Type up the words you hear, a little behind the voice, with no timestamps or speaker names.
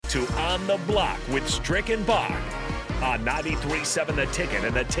to On the Block with Strick and Bach on 93.7 The Ticket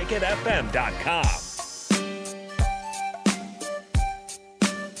and theticketfm.com.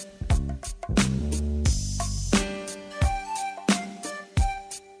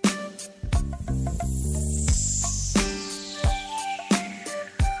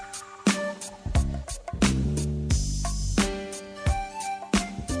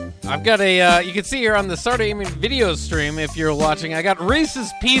 I've got a, you can see here on the Saturday video stream, if you're watching, I got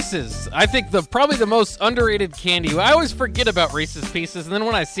Reese's Pieces. I think probably the most underrated candy. I always forget about Reese's Pieces, and then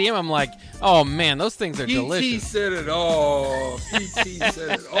when I see them, I'm like, oh man, those things are delicious. E.T. said it all. E.T.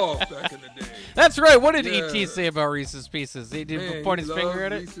 said it all back in the day. That's right. What did E.T. say about Reese's Pieces? He did point his finger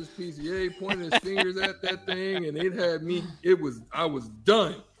at it? Reese's Pieces. Yeah, he pointed his fingers at that thing, and it had me, I was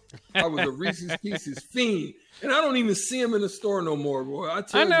done. I was a Reese's Pieces fiend. And I don't even see them in the store no more, boy. I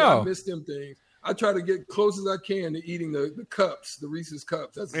tell you, I miss them things. I try to get close as I can to eating the cups, the Reese's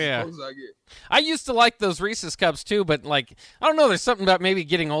cups. That's as close as I get. I used to like those Reese's cups too, but like, I don't know, there's something about maybe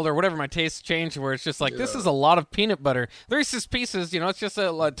getting older, whatever, my tastes change where it's just like, this is a lot of peanut butter. The Reese's Pieces, it's just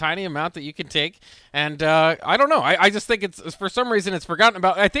a tiny amount that you can take. And I don't know. I just think it's, for some reason, it's forgotten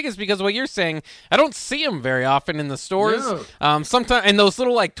about. I think it's because of what you're saying. I don't see them very often in the stores. Yeah. Sometimes, and those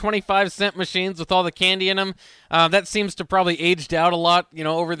little like 25-cent machines with all the candy in them, that seems to probably aged out a lot,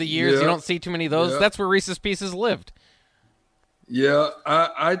 over the years. You don't see too many of those. That's where Reese's Pieces lived. Yeah,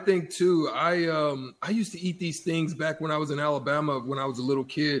 I think too. I used to eat these things back when I was in Alabama. When I was a little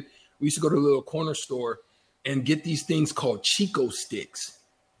kid, we used to go to a little corner store and get these things called Chico sticks.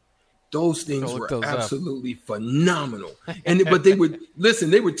 Those things were absolutely phenomenal. But they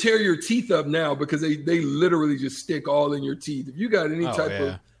would tear your teeth up now because they literally just stick all in your teeth. If you got any type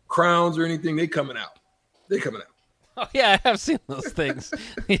of crowns or anything, they coming out. Oh, yeah, I have seen those things.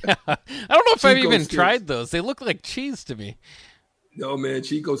 Yeah. I don't know if I've even tried those. They look like cheese to me. No, man,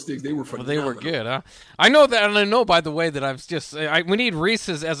 Chico sticks, they were phenomenal. Well, they were good, huh? I know that, and I know, by the way, that we need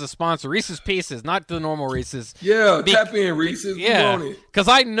Reese's as a sponsor. Reese's Pieces, not the normal Reese's. Yeah, tap in, Reese's. Yeah, because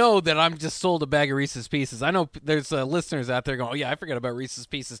I know that I'm just sold a bag of Reese's Pieces. I know there's listeners out there going, oh, yeah, I forgot about Reese's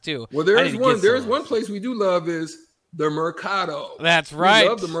Pieces, too. Well, there's one place we do love is the Mercado. That's right. We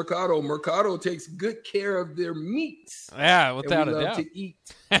love the Mercado. Mercado takes good care of their meats. Yeah, without a doubt. We love to eat.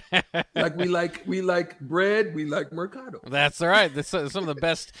 we like bread. We like Mercado. That's all right. That's some of the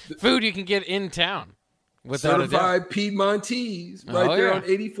best food you can get in town. Without Certified Piedmontese there on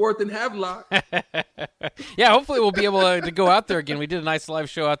 84th and Havelock. Yeah, hopefully we'll be able to go out there again. We did a nice live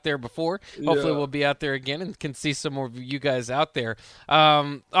show out there before. Hopefully we'll be out there again and can see some more of you guys out there.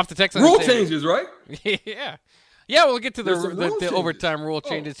 Off the text line. Rule changes, right? Yeah. Yeah, we'll get to the overtime rule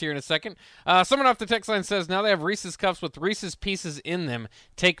changes here in a second. Someone off the text line says, now they have Reese's Cups with Reese's Pieces in them.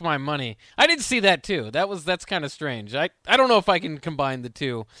 Take my money. I did see that, too. That's kind of strange. I don't know if I can combine the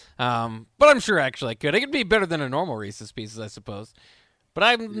two, but I'm sure actually I could. It could be better than a normal Reese's Pieces, I suppose. But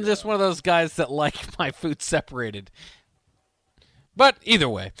I'm just one of those guys that like my food separated. But either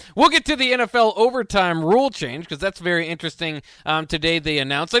way, we'll get to the NFL overtime rule change because that's very interesting. Today they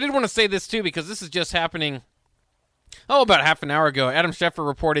announced. I did want to say this, too, because this is just happening about half an hour ago. Adam Schefter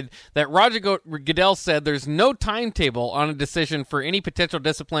reported that Roger Goodell said there's no timetable on a decision for any potential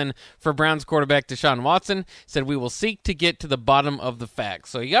discipline for Browns quarterback Deshaun Watson. Said we will seek to get to the bottom of the facts.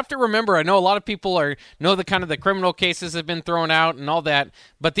 So you have to remember, I know a lot of people know the kind of the criminal cases have been thrown out and all that,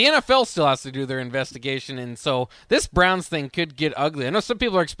 but the NFL still has to do their investigation, and so this Browns thing could get ugly. I know some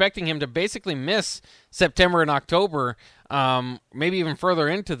people are expecting him to basically miss September and October, maybe even further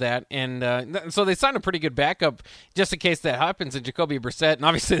into that, and so they signed a pretty good backup just in case that happens in Jacoby Brissett, and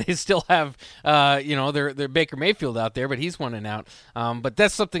obviously they still have their Baker Mayfield out there, but he's one and out. But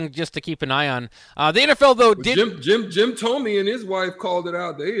that's something just to keep an eye on. The NFL though Jim Tomey and his wife called it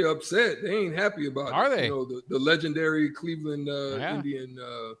out. They upset. They ain't happy about it. Are they? The legendary Cleveland Indian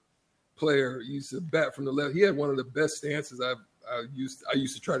player used to bat from the left. He had one of the best stances I used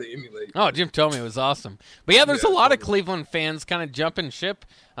to try to emulate. Oh, Jim Tomey was awesome. But yeah, there's a lot of Cleveland fans kind of jumping ship,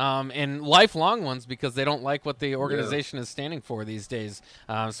 and lifelong ones because they don't like what the organization is standing for these days,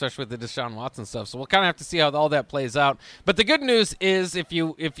 especially with the Deshaun Watson stuff. So we'll kind of have to see how all that plays out. But the good news is if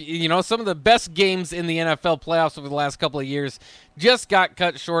you some of the best games in the NFL playoffs over the last couple of years just got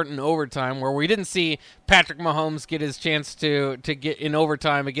cut short in overtime, where we didn't see Patrick Mahomes get his chance to get in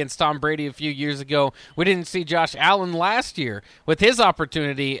overtime against Tom Brady a few years ago. We didn't see Josh Allen last year with his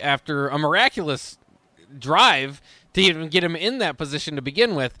opportunity after a miraculous drive to even get him in that position to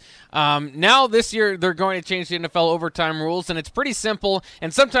begin with. Now this year they're going to change the NFL overtime rules, and it's pretty simple.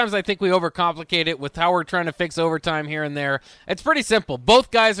 And sometimes I think we overcomplicate it with how we're trying to fix overtime here and there. It's pretty simple.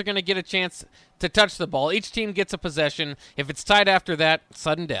 Both guys are going to get a chance to touch the ball. Each team gets a possession. If it's tied after that,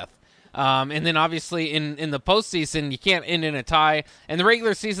 sudden death. And then obviously in the postseason, you can't end in a tie. In the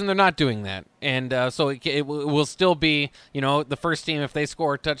regular season, they're not doing that. And so it will still be, the first team, if they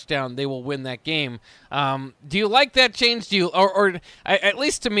score a touchdown, they will win that game. Do you like that change? Do you, or at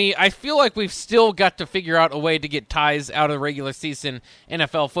least to me, I feel like we've still got to figure out a way to get ties out of regular season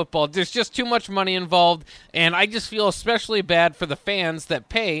NFL football. There's just too much money involved, and I just feel especially bad for the fans that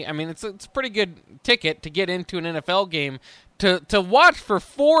pay. I mean, it's a pretty good ticket to get into an NFL game. To watch for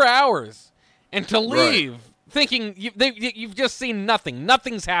 4 hours and to leave thinking you've just seen nothing.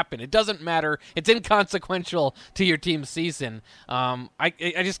 Nothing's happened. It doesn't matter. It's inconsequential to your team's season. I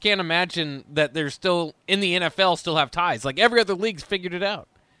just can't imagine that they're still in the NFL still have ties. Like every other league's figured it out.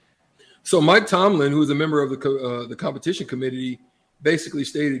 So Mike Tomlin, who is a member of the competition committee, basically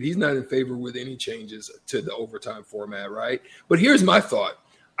stated he's not in favor with any changes to the overtime format, right? But here's my thought.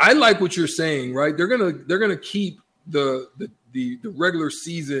 I like what you're saying, right? They're gonna keep the regular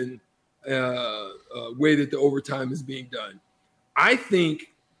season way that the overtime is being done. I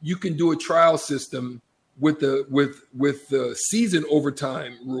think you can do a trial system with the season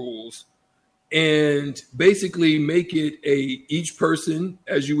overtime rules and basically make it each person,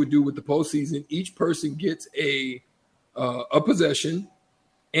 as you would do with the postseason, each person gets a possession,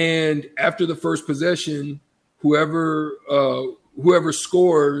 and after the first possession, whoever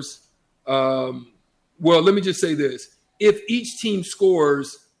scores. Well, let me just say this. If each team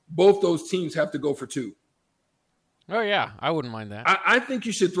scores, both those teams have to go for 2. Oh, yeah. I wouldn't mind that. I think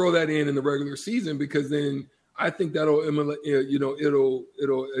you should throw that in the regular season because then I think that'll eliminate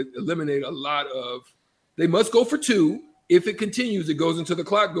a lot of – they must go for 2. If it continues, it goes until the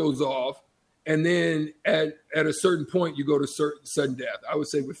clock goes off. And then at a certain point, you go to sudden death. I would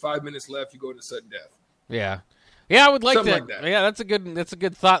say with 5 minutes left, you go to sudden death. Yeah. Yeah, I would like Something that. Like that. Yeah, that's a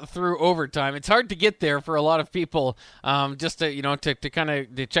good thought through overtime. It's hard to get there for a lot of people, just to kind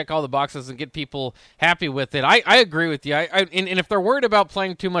of check all the boxes and get people happy with it. I agree with you. And if they're worried about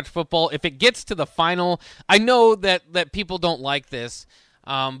playing too much football, if it gets to the final, I know that people don't like this,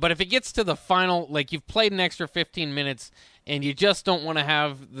 but if it gets to the final, like you've played an extra 15 minutes and you just don't want to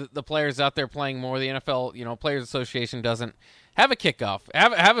have the players out there playing more, the NFL, Players Association doesn't. Have a kickoff.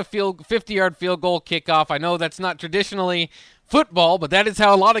 Have a 50-yard field goal kickoff. I know that's not traditionally football, but that is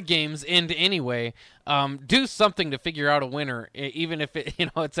how a lot of games end anyway. Do something to figure out a winner, even if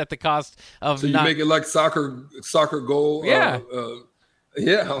it's at the cost of. So you make it like soccer goal. Yeah.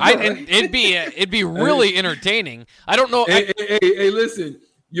 Yeah. It'd be really entertaining. I don't know. Hey, listen.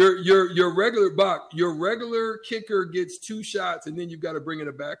 Your regular kicker gets 2 shots, and then you've got to bring in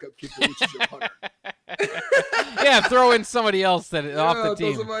a backup kicker, which is your punter. Yeah, throw in somebody else off the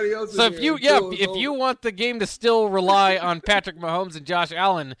team. Somebody else so if you want the game to still rely on Patrick Mahomes and Josh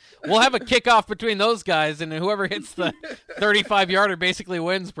Allen, we'll have a kickoff between those guys, and whoever hits the 35-yarder basically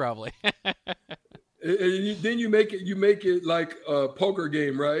wins probably. And then you make it like a poker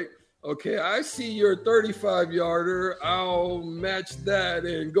game, right? Okay, I see your 35-yarder. I'll match that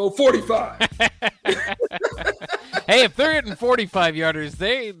and go 45. Hey, if they're hitting 45-yarders,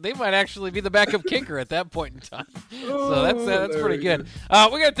 they might actually be the backup kicker at that point in time. So that's pretty good. We're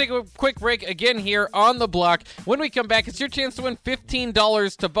going to take a quick break again here on The Block. When we come back, it's your chance to win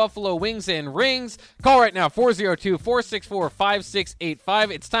 $15 to Buffalo Wings and Rings. Call right now,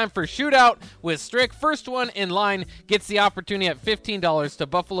 402-464-5685. It's time for Shootout with Strick. First one in line gets the opportunity at $15 to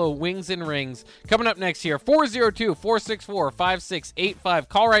Buffalo Wings and Rings. Coming up next here, 402-464-5685.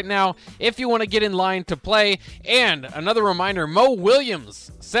 Call right now if you want to get in line to play. And another reminder, Mo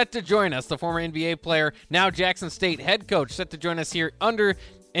Williams set to join us, the former NBA player, now Jackson State head coach, set to join us here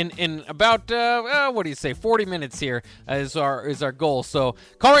in about 40 minutes here is our goal. So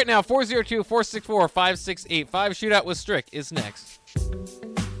call right now, 402-464-5685. Shootout with Strick is next.